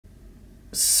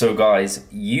So guys,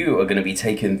 you are going to be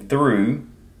taken through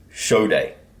show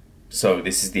day. So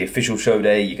this is the official show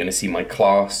day. You're going to see my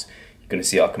class, you're going to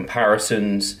see our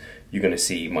comparisons, you're going to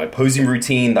see my posing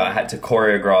routine that I had to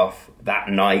choreograph that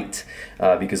night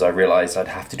because I realized I'd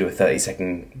have to do a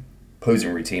 30-second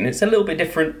posing routine. It's a little bit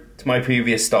different to my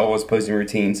previous Star Wars posing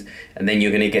routines, and then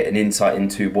you're going to get an insight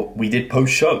into what we did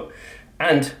post-show.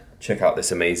 And check out this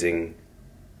amazing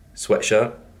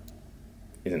sweatshirt.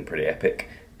 Isn't pretty epic?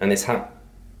 And this hat.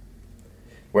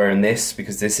 Wearing this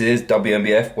because this is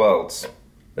WNBF Worlds.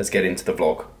 Let's get into the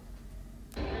vlog.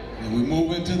 And we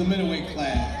move into the middleweight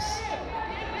class.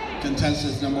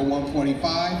 Contestants number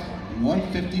 145,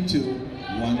 152,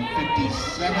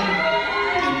 157,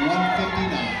 and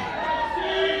 159.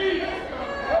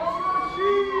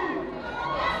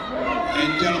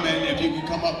 And gentlemen, if you can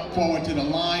come up forward to the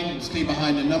line and stay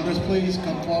behind the numbers, please.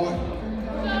 Come forward.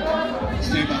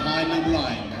 Stay behind the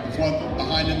line,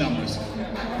 behind the numbers.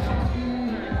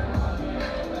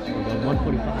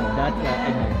 145, that's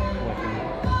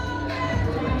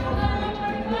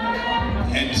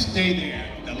and stay there.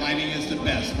 The lighting is the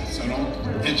best, so don't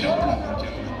edge up forward,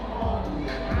 gentlemen.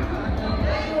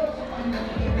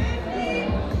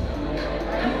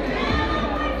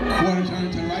 Quarter turn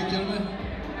to the right, gentlemen.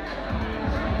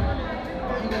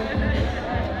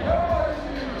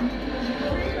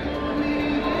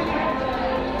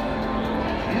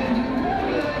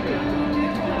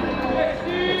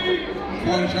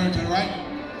 Quarter turn to the right.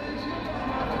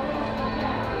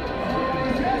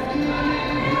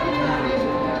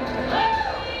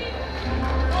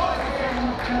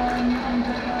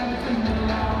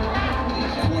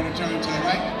 Quarter turn to the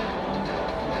right.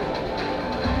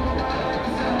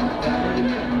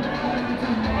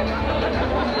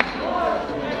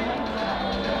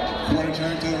 Quarter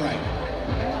turn to the right.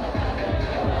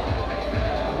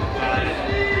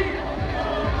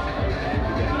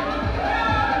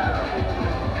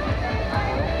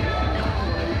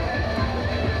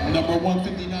 Number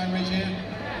 159, raise your hand.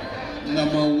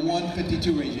 Number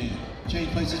 152, raise your hand.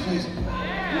 Change places, please.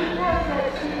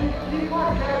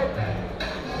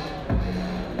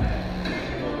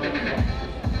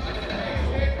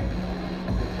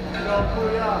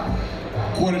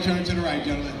 Quarter turn to the right,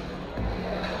 gentlemen.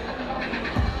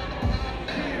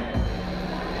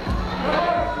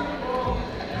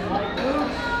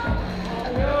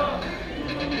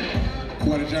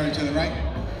 Quarter turn to the right.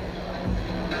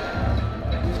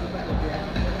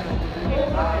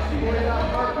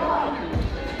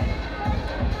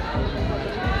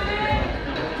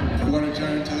 Quarter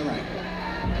turn to the right.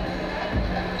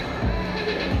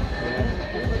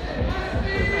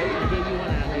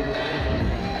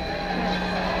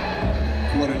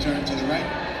 Quarter turn to the right.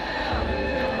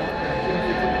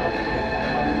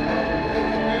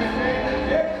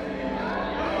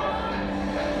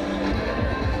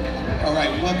 All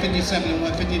right, 157 and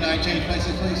 159, change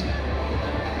places, please.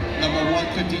 Number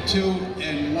 152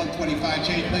 and 125,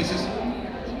 change places.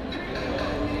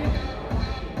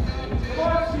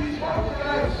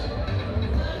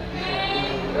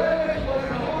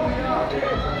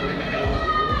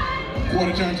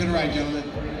 Quarter turn to the right, gentlemen.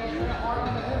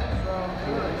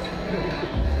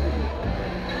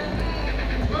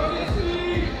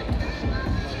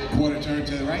 Quarter turn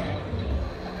to the right.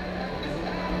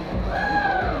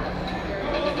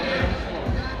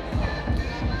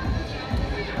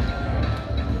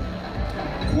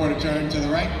 Quarter turn to the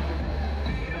right.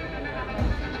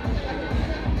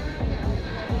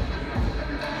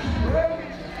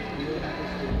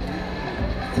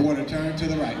 Quarter turn to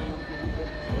the right.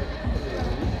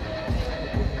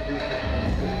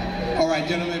 All right,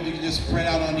 gentlemen, if you can just spread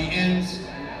out on the ends.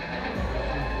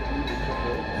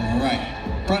 All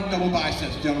right. Front double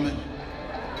biceps, gentlemen.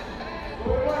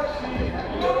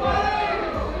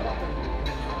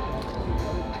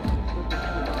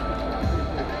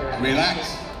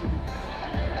 Relax.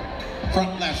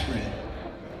 Front lat spread.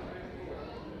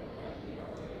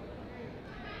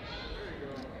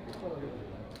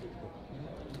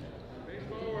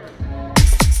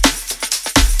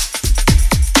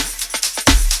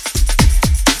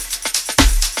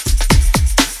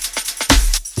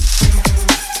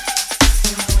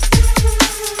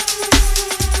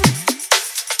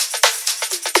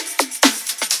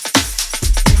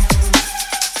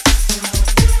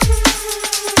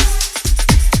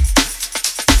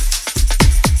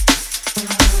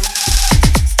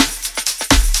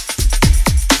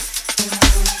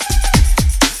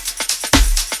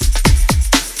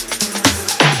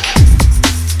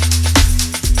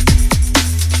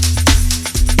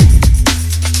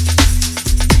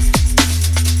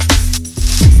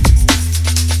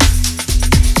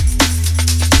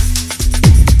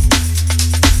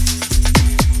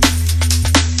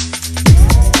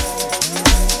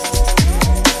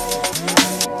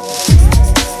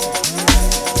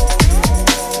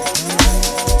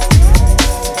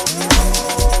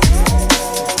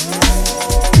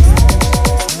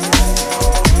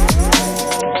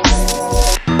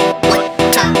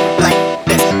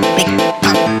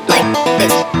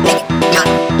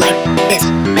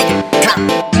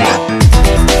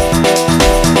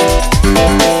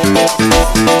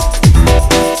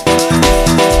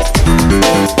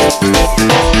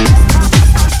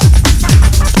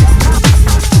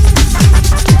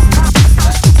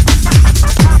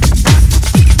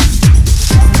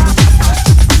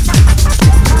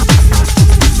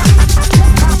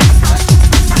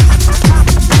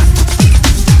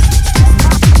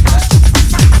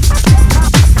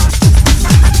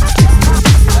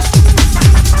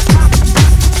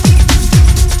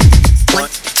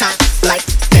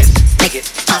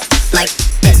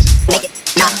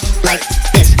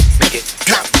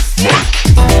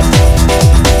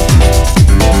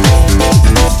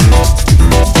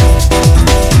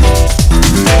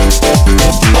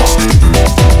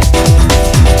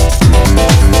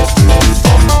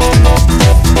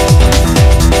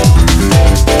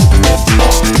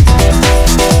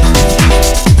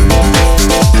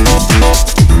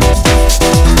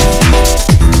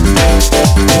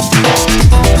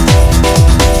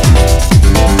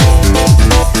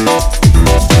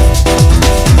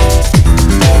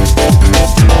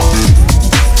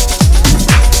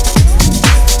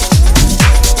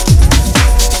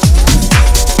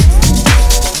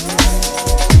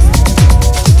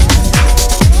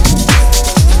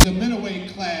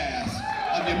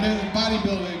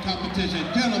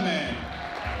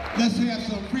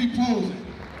 posing?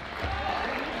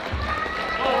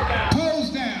 Pose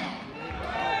down.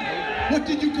 What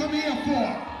did you come here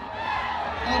for?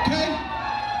 Okay?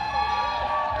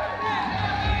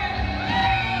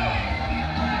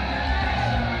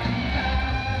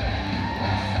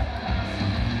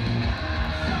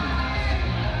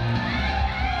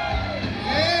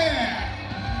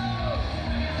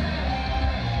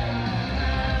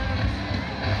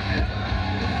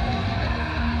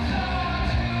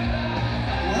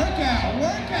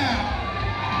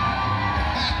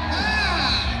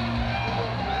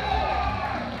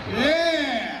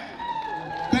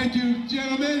 Thank you,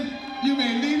 gentlemen. You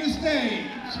may leave the stage.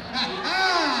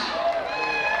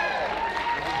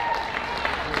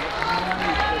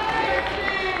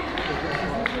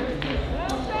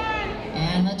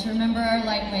 And let's remember our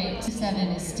lightweight. 7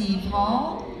 is Steve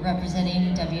Hall,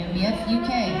 representing WNBF UK.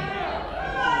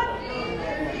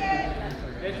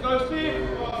 Let's go, Steve.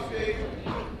 Go, Steve.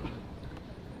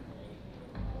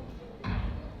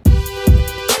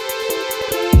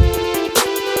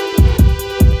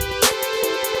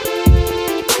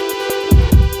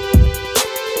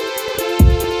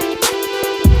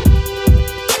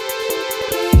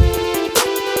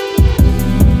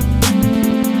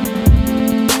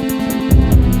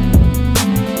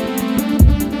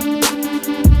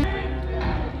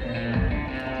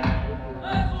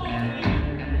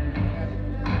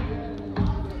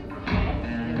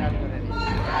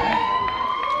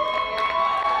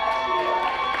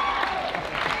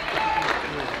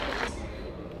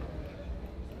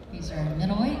 These are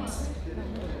middleweights.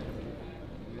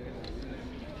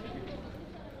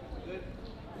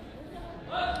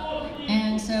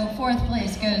 And so 4th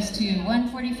place goes to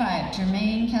 145,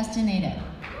 Jermaine Castaneda.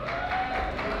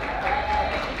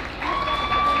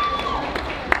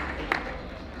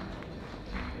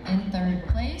 In 3rd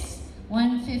place,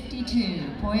 152,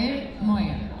 Boyer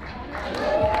Moyer.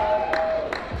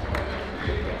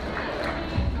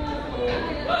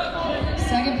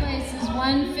 Second place is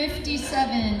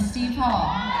 157, Steve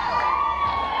Hall.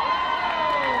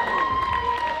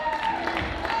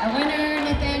 Our winner,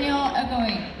 Nathaniel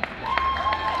Agoy.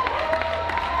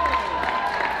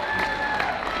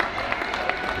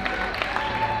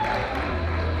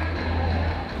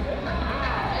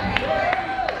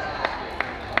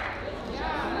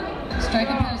 Strike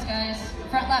a pose, guys.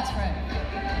 Front lat spread.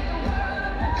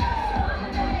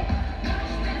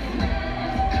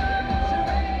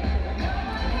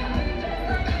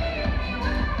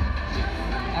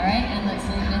 All right, and let's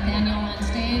leave Nathaniel on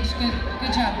stage.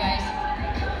 Good job, guys.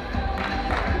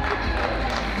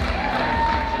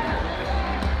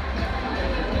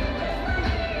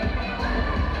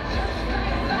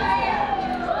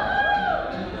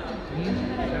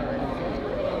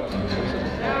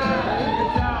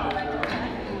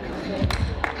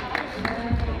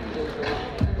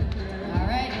 All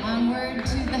right, onward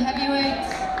to the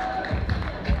heavyweights.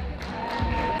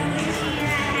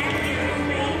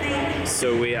 So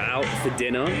we are out for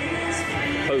dinner,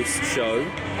 post-show,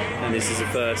 and this is the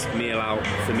first meal out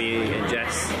for me and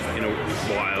Jess in a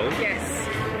while. Yes.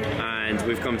 And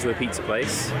we've come to a pizza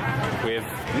place with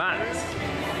Matt.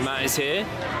 Matt is here,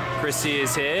 Chrissy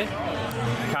is here,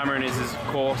 Cameron is of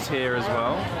course here as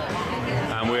well,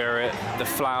 and we're at the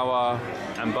Flour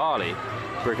and Barley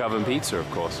Brick Oven Pizza, of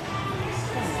course.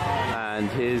 And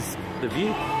here's the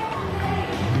view.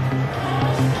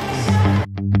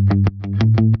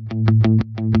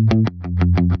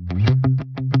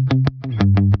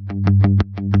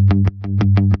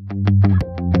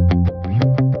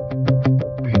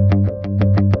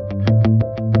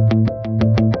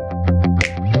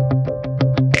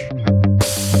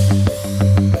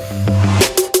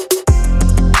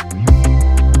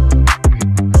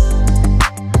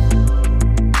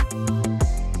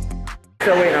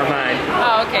 Still waiting on mine.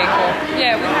 Oh, okay, cool.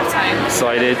 Yeah, we have time.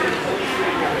 Excited?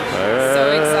 So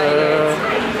excited.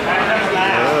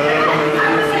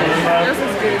 This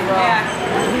is good, bro.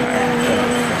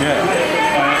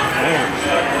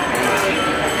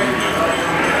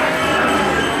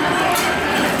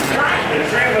 The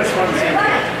three of us comes in,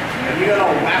 and you got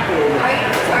all whack over.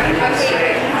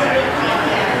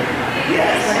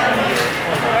 Yes.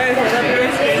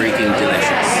 Freaking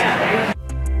delicious.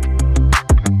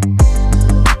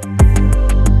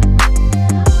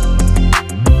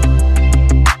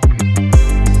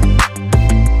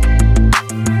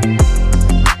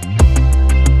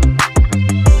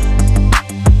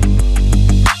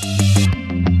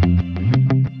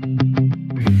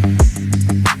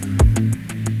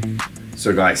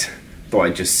 So guys, thought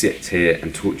I'd just sit here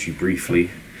and talk to you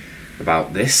briefly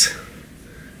about this.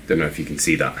 Don't know if you can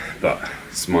see that, but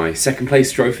it's my second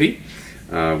place trophy,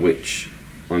 which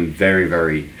I'm very,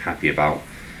 very happy about,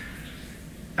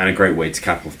 and a great way to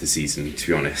cap off the season, to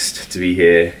be honest. To be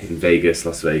here in Vegas,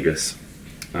 Las Vegas,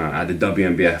 at the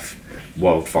WNBF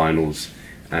World Finals,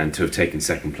 and to have taken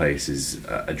second place is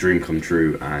a dream come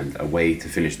true, and a way to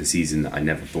finish the season that I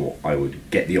never thought I would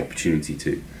get the opportunity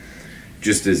to.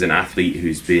 Just as an athlete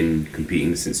who's been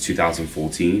competing since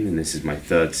 2014, and this is my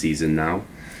 3rd season now,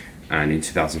 and in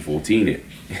 2014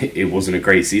 it wasn't a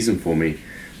great season for me.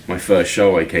 My first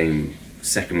show I came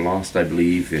second last, I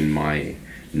believe, in my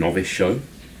novice show,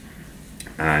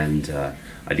 and I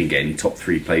didn't get any top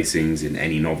 3 placings in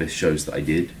any novice shows that I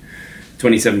did.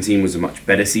 2017 was a much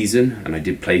better season, and I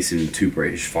did place in 2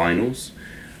 British finals,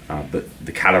 but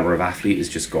the caliber of athlete has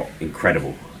just got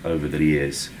incredible over the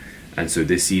years. And so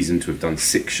this season, to have done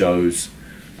 6 shows,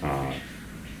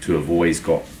 to have always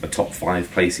got a top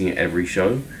 5 placing at every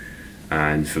show,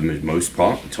 and for the most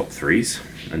part, the top 3s,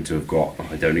 and to have got,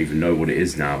 I don't even know what it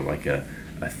is now, like a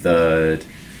 3rd,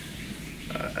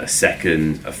 a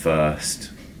 2nd, a 1st,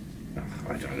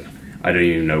 I don't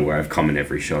even know where I've come in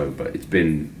every show, but it's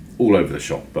been all over the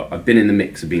shop. But I've been in the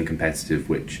mix of being competitive,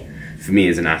 which for me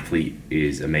as an athlete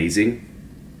is amazing.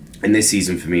 And this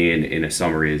season for me, in a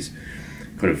summary, is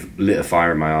kind of lit a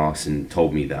fire in my arse and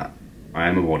told me that I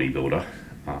am a bodybuilder,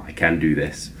 I can do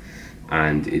this,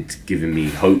 and it's given me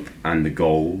hope and the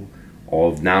goal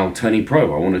of now turning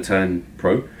pro. I want to turn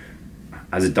pro.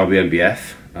 As a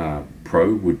WNBF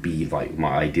pro would be like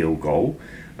my ideal goal.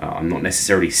 I'm not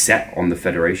necessarily set on the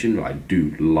federation, but I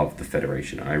do love the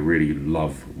federation. I really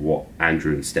love what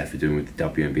Andrew and Steph are doing with the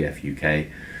WNBF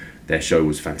UK. Their show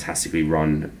was fantastically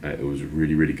run. It was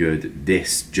really, really good.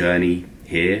 This journey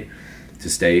here to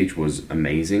stage was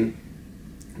amazing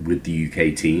with the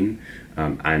UK team,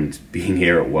 and being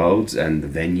here at Worlds, and the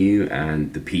venue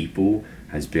and the people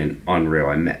has been unreal.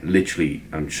 I met literally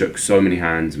and shook so many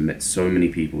hands, met so many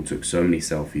people, took so many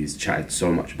selfies, chatted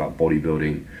so much about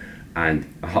bodybuilding,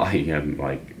 and I am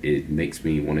like, it makes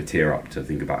me want to tear up to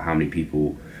think about how many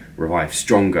people Revive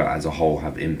Stronger as a whole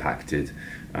have impacted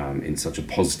in such a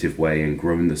positive way and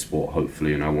grown the sport,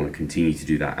 hopefully, and I want to continue to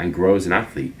do that and grow as an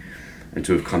athlete. And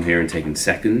to have come here and taken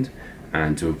 2nd,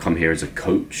 and to have come here as a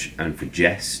coach, and for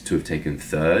Jess to have taken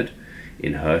 3rd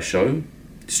in her show,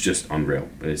 it's just unreal.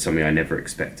 It's something I never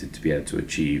expected to be able to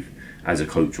achieve as a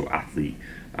coach or athlete,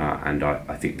 and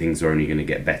I think things are only going to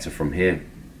get better from here.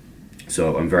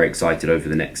 So I'm very excited over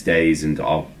the next days, and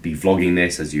I'll be vlogging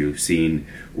this, as you've seen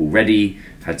already.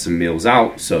 I've had some meals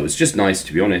out, so it's just nice,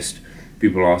 to be honest.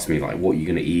 People ask me, like, what are you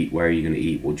going to eat, where are you going to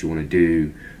eat, what do you want to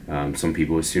do? Some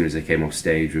people, as soon as they came off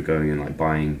stage, were going and like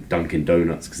buying Dunkin'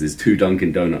 Donuts, because there's 2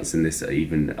 Dunkin' Donuts in this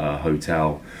even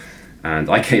hotel. And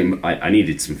I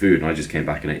needed some food, and I just came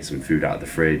back and ate some food out of the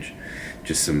fridge,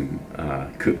 just some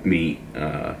cooked meat,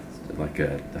 I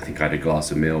think I had a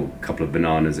glass of milk, a couple of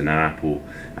bananas and an apple,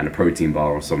 and a protein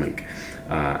bar or something.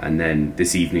 And then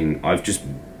this evening,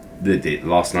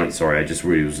 last night, sorry, I just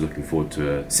really was looking forward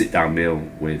to a sit-down meal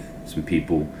with some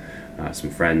people, some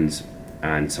friends,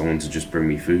 and someone to just bring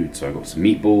me food. So I got some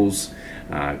meatballs,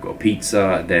 got a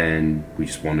pizza, then we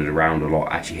just wandered around a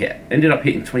lot. Actually ended up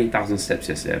hitting 20,000 steps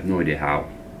yesterday. I have no idea how.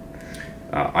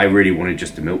 I really wanted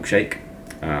just a milkshake.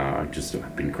 I've just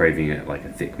been craving it, like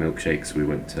a thick milkshake, so we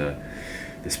went to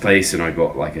this place and I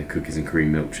got like a cookies and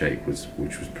cream milkshake,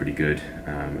 which was pretty good,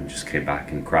 and just came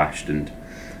back and crashed, and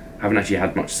haven't actually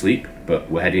had much sleep, but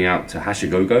we're heading out to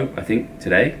Hashigogo, I think,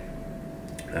 today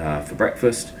for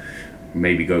breakfast.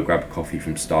 Maybe go grab a coffee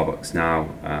from Starbucks now,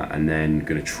 and then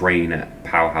going to train at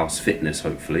Powerhouse Fitness,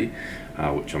 hopefully,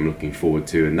 which I'm looking forward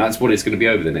to. And that's what it's going to be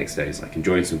over the next days, like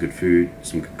enjoying some good food,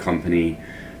 some good company,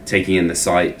 taking in the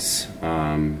sights,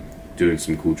 doing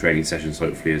some cool training sessions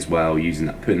hopefully as well,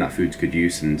 putting that food to good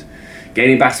use, and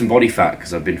gaining back some body fat,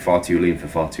 because I've been far too lean for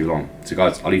far too long. So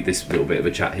guys, I'll leave this little bit of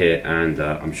a chat here, and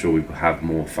I'm sure we will have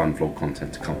more fun vlog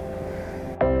content to come.